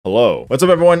Hello. What's up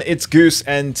everyone? It's Goose,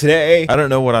 and today, I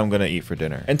don't know what I'm gonna eat for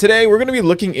dinner. And today we're gonna be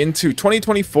looking into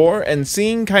 2024 and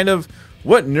seeing kind of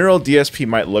what Neural DSP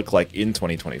might look like in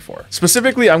 2024.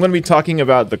 Specifically, I'm gonna be talking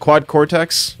about the Quad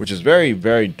Cortex, which is very,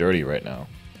 very dirty right now.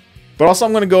 But also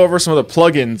I'm going to go over some of the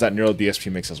plugins that Neural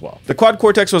DSP makes as well. The Quad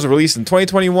Cortex was released in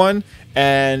 2021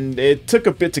 and it took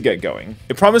a bit to get going.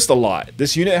 It promised a lot.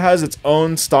 This unit has its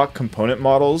own stock component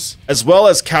models, as well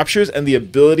as captures and the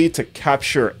ability to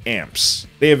capture amps.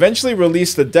 They eventually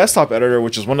released the desktop editor,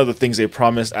 which is one of the things they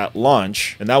promised at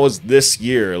launch, and that was this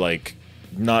year, like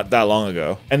not that long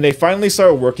ago. And they finally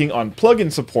started working on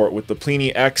plugin support with the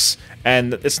Plini X,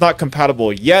 and it's not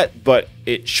compatible yet, but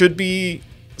it should be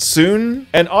soon.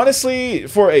 And honestly,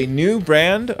 for a new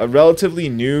brand, a relatively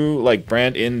new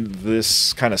brand in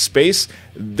this kind of space,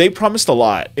 they promised a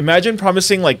lot. Imagine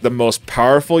promising like the most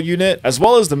powerful unit, as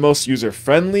well as the most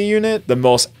user-friendly unit, the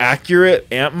most accurate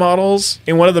amp models,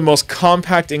 in one of the most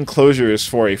compact enclosures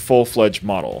for a full-fledged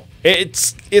model.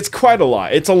 It's quite a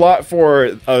lot. It's a lot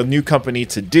for a new company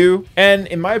to do. And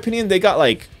in my opinion, they got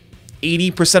like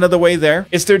 80% of the way there.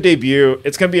 It's their debut.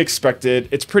 It's going to be expected.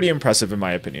 It's pretty impressive in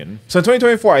my opinion. So in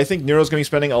 2024, I think Neural's going to be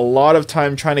spending a lot of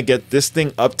time trying to get this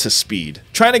thing up to speed,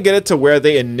 trying to get it to where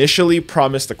they initially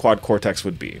promised the Quad Cortex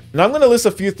would be. Now I'm going to list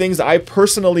a few things that I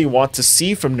personally want to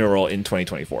see from Neural in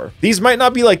 2024. These might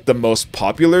not be like the most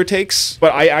popular takes,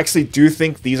 but I actually do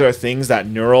think these are things that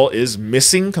Neural is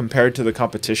missing compared to the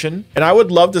competition. And I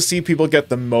would love to see people get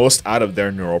the most out of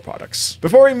their Neural products.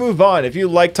 Before we move on, if you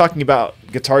like talking about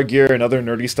guitar gear and other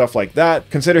nerdy stuff like that,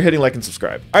 consider hitting like and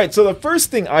subscribe. All right, so the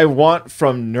first thing I want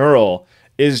from Neural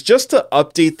is just to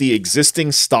update the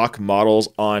existing stock models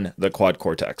on the Quad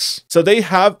Cortex. So they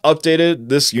have updated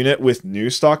this unit with new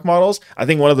stock models. I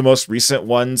think one of the most recent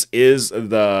ones is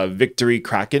the Victory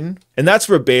Kraken, and that's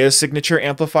Rebea's signature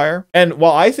amplifier. And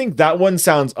while I think that one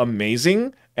sounds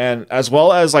amazing, and as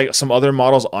well as like some other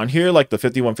models on here, like the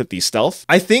 5150 Stealth,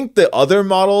 I think the other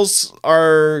models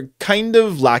are kind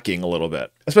of lacking a little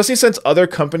bit, especially since other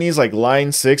companies like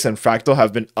Line 6 and Fractal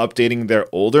have been updating their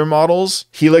older models.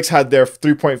 Helix had their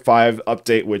 3.5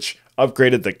 update, which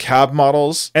upgraded the cab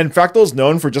models, and Fractal is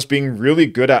known for just being really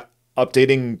good at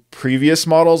updating previous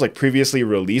models, like previously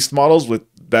released models, with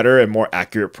better and more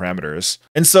accurate parameters.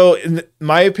 And so in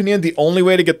my opinion, the only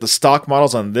way to get the stock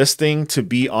models on this thing to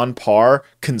be on par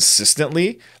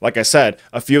consistently, like I said,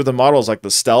 a few of the models like the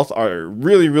Stealth are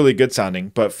really, really good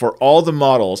sounding, but for all the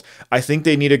models, I think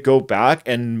they need to go back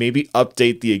and maybe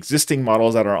update the existing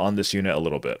models that are on this unit a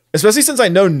little bit, especially since I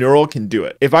know Neural can do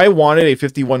it. If I wanted a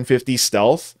 5150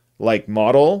 Stealth like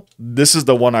model, this is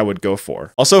the one I would go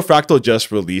for. Also, Fractal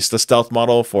just released the Stealth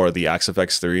model for the Axif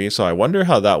X3, so I wonder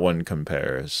how that one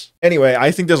compares. Anyway, I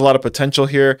think there's a lot of potential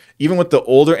here. Even with the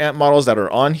older amp models that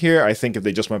are on here, I think if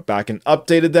they just went back and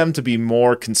updated them to be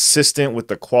more consistent with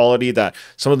the quality that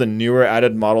some of the newer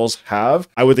added models have,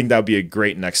 I would think that would be a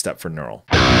great next step for Neural.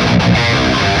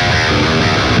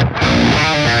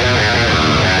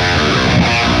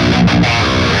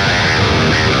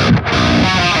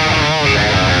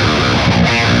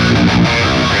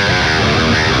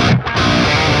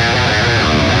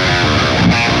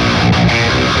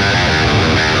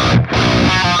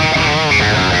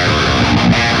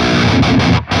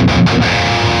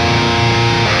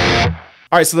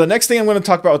 All right, so the next thing I'm going to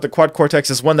talk about with the Quad Cortex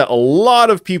is one that a lot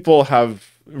of people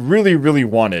have really, really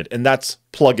wanted, and that's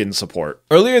plugin support.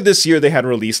 Earlier this year, they had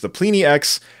released the Plini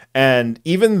X, and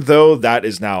even though that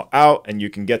is now out and you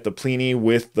can get the Plini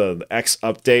with the X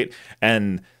update,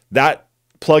 and that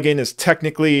plugin is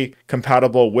technically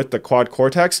compatible with the Quad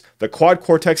Cortex, the Quad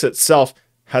Cortex itself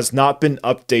has not been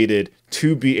updated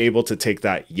to be able to take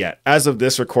that yet, as of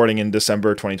this recording in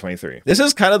December 2023. This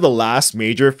is kind of the last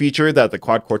major feature that the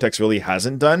Quad Cortex really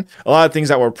hasn't done. A lot of things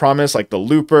that were promised, like the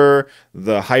looper,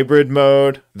 the hybrid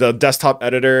mode, the desktop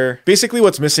editor. Basically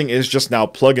what's missing is just now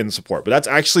plugin support, but that's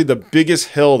actually the biggest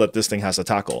hill that this thing has to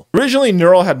tackle. Originally,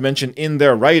 Neural had mentioned in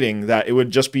their writing that it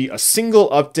would just be a single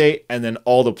update and then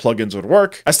all the plugins would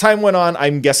work. As time went on,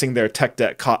 I'm guessing their tech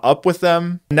debt caught up with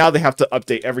them. Now they have to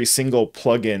update every single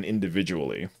plugin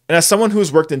individually. And as someone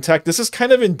who's worked in tech, this is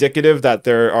kind of indicative that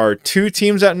there are two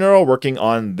teams at Neural working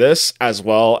on this, as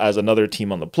well as another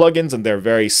team on the plugins, and they're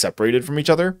very separated from each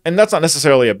other. And that's not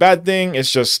necessarily a bad thing. It's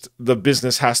just the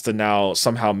business has to now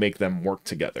somehow make them work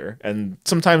together. And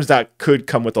sometimes that could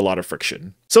come with a lot of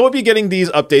friction. So we'll be getting these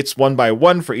updates one by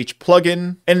one for each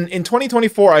plugin. And in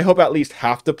 2024, I hope at least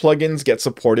half the plugins get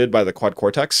supported by the Quad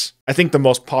Cortex. I think the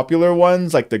most popular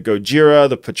ones like the Gojira,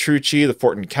 the Petrucci, the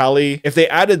Fortin Cali, if they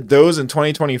added those in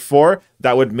 2024,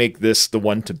 that would make this the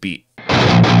one to beat.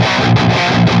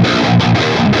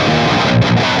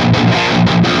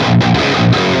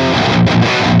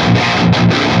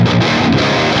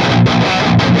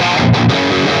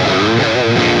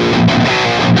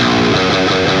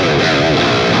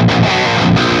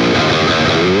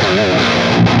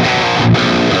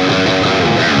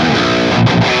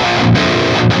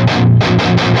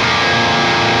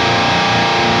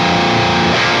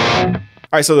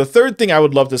 All right, so the third thing I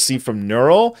would love to see from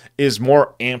Neural is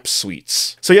more amp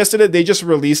suites. So yesterday they just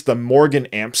released the Morgan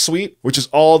amp suite, which is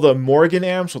all the Morgan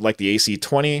amps with like the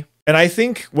AC20. And I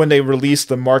think when they released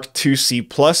the Mark II-C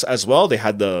Plus as well, they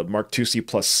had the Mark II-C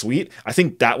Plus suite. I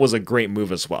think that was a great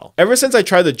move as well. Ever since I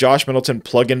tried the Josh Middleton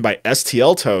plugin by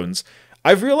STL Tones,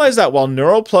 I've realized that while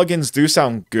Neural plugins do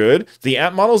sound good, the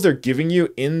amp models they're giving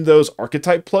you in those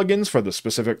archetype plugins for the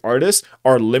specific artist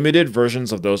are limited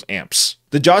versions of those amps.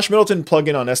 The Josh Middleton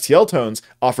plugin on STL Tones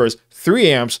offers 3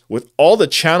 amps with all the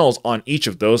channels on each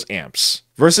of those amps,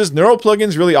 versus Neural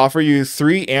plugins really offer you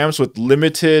 3 amps with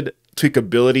limited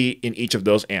tweakability in each of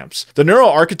those amps. The Neural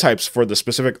archetypes for the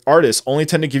specific artists only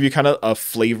tend to give you kind of a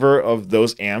flavor of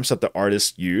those amps that the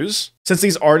artists use. Since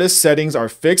these artist settings are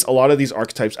fixed, a lot of these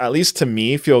archetypes, at least to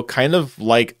me, feel kind of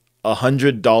like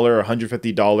 $100 or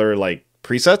 $150 like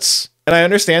presets. And I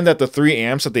understand that the 3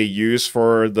 amps that they use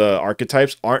for the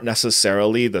archetypes aren't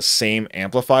necessarily the same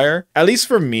amplifier. At least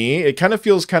for me, it kind of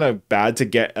feels kind of bad to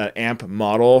get an amp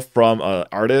model from an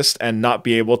artist and not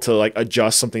be able to like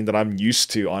adjust something that I'm used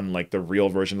to on like the real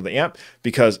version of the amp,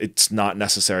 because it's not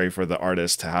necessary for the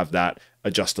artist to have that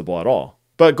adjustable at all.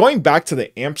 But going back to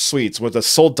the amp suites with the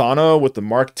Soldano with the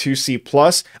Mark II-C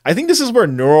Plus, I think this is where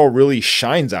Neural really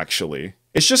shines actually.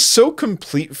 It's just so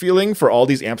complete feeling for all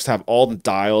these amps to have all the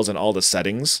dials and all the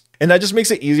settings. And that just makes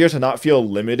it easier to not feel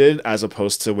limited as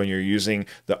opposed to when you're using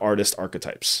the artist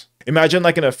archetypes. Imagine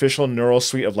like an official Neural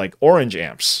suite of like Orange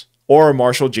amps or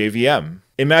Marshall JVM.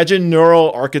 Imagine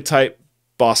Neural archetype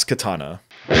Boss Katana.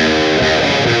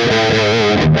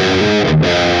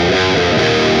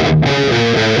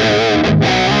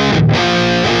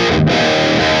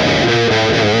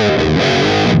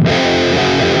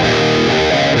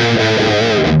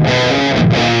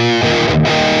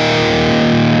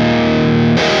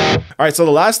 All right, so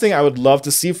the last thing I would love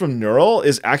to see from Neural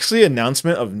is actually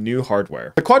announcement of new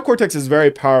hardware. The Quad Cortex is very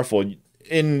powerful.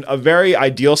 In a very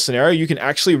ideal scenario, you can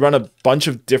actually run a bunch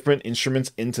of different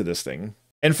instruments into this thing.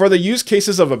 And for the use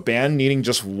cases of a band needing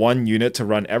just one unit to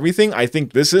run everything, I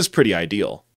think this is pretty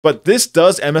ideal. But this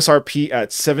does MSRP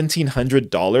at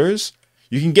 $1,700.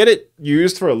 You can get it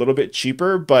used for a little bit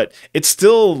cheaper, but it's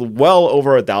still well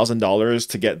over $1,000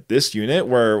 to get this unit,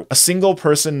 where a single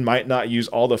person might not use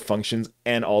all the functions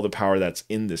and all the power that's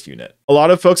in this unit. A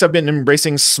lot of folks have been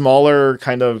embracing smaller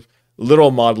kind of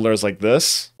little modelers like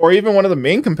this, or even one of the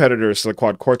main competitors to the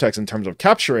Quad Cortex in terms of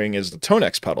capturing is the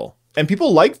Tonex pedal. And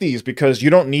people like these because you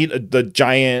don't need the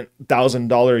giant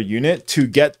 $1,000 unit to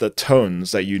get the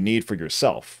tones that you need for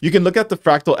yourself. You can look at the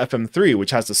Fractal FM3,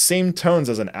 which has the same tones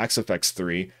as an Axe-Fx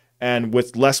 3 and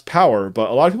with less power, but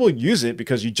a lot of people use it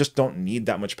because you just don't need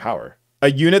that much power. A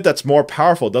unit that's more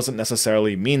powerful doesn't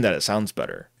necessarily mean that it sounds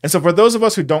better. And so for those of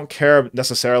us who don't care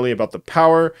necessarily about the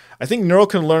power, I think Neural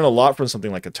can learn a lot from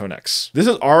something like a Tonex. This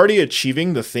is already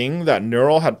achieving the thing that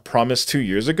Neural had promised 2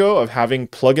 years ago of having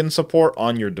plugin support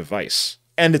on your device.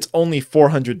 And it's only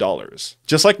 $400.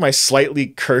 Just like my slightly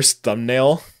cursed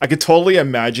thumbnail, I could totally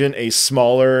imagine a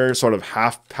smaller sort of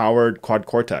half-powered Quad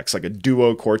Cortex, like a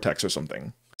Duo Cortex or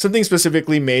something. Something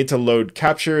specifically made to load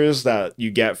captures that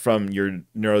you get from your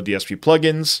Neural DSP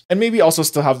plugins, and maybe also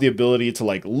still have the ability to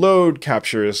like load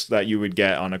captures that you would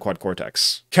get on a Quad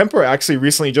Cortex. Kemper actually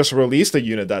recently just released a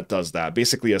unit that does that,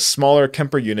 basically a smaller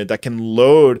Kemper unit that can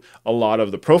load a lot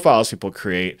of the profiles people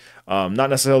create, not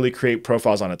necessarily create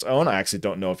profiles on its own. I actually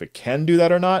don't know if it can do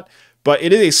that or not, but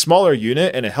it is a smaller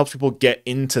unit and it helps people get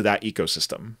into that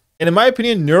ecosystem. And in my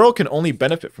opinion, Neural can only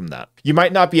benefit from that. You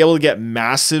might not be able to get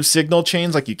massive signal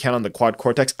chains like you can on the Quad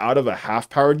Cortex out of a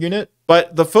half-powered unit,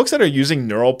 but the folks that are using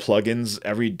Neural plugins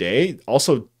every day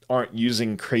also aren't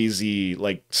using crazy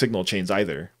like signal chains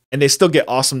either. And they still get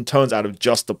awesome tones out of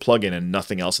just the plugin and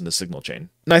nothing else in the signal chain.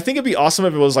 And I think it'd be awesome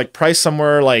if it was like priced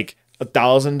somewhere like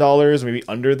 $1,000, maybe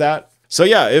under that. So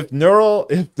yeah, if Neural,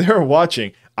 if they're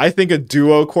watching, I think a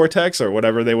Duo Cortex or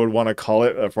whatever they would want to call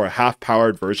it for a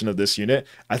half-powered version of this unit,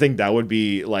 I think that would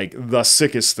be like the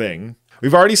sickest thing.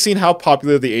 We've already seen how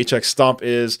popular the HX Stomp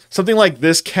is. Something like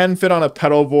this can fit on a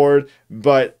pedal board,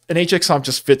 but an HX Stomp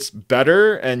just fits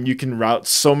better, and you can route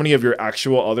so many of your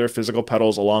actual other physical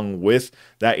pedals along with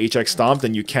that HX Stomp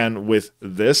than you can with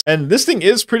this. And this thing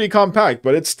is pretty compact,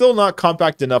 but it's still not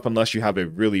compact enough unless you have a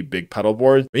really big pedal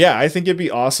board. But yeah, I think it'd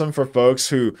be awesome for folks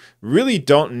who really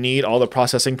don't need all the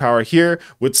processing power here,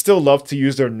 would still love to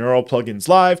use their Neural plugins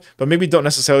live, but maybe don't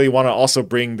necessarily want to also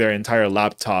bring their entire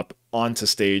laptop onto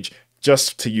stage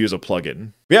just to use a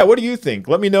plugin. Yeah, what do you think?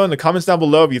 Let me know in the comments down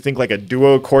below if you think like a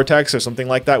Duo Cortex or something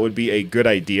like that would be a good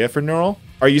idea for Neural.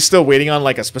 Are you still waiting on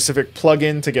like a specific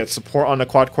plugin to get support on the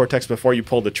quad Cortex before you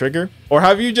pull the trigger? Or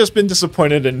have you just been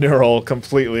disappointed in Neural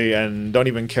completely and don't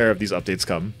even care if these updates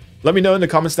come? Let me know in the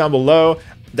comments down below.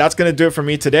 That's going to do it for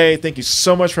me today. Thank you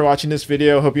so much for watching this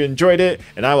video. Hope you enjoyed it,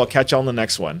 and I will catch y'all in the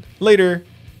next one. Later.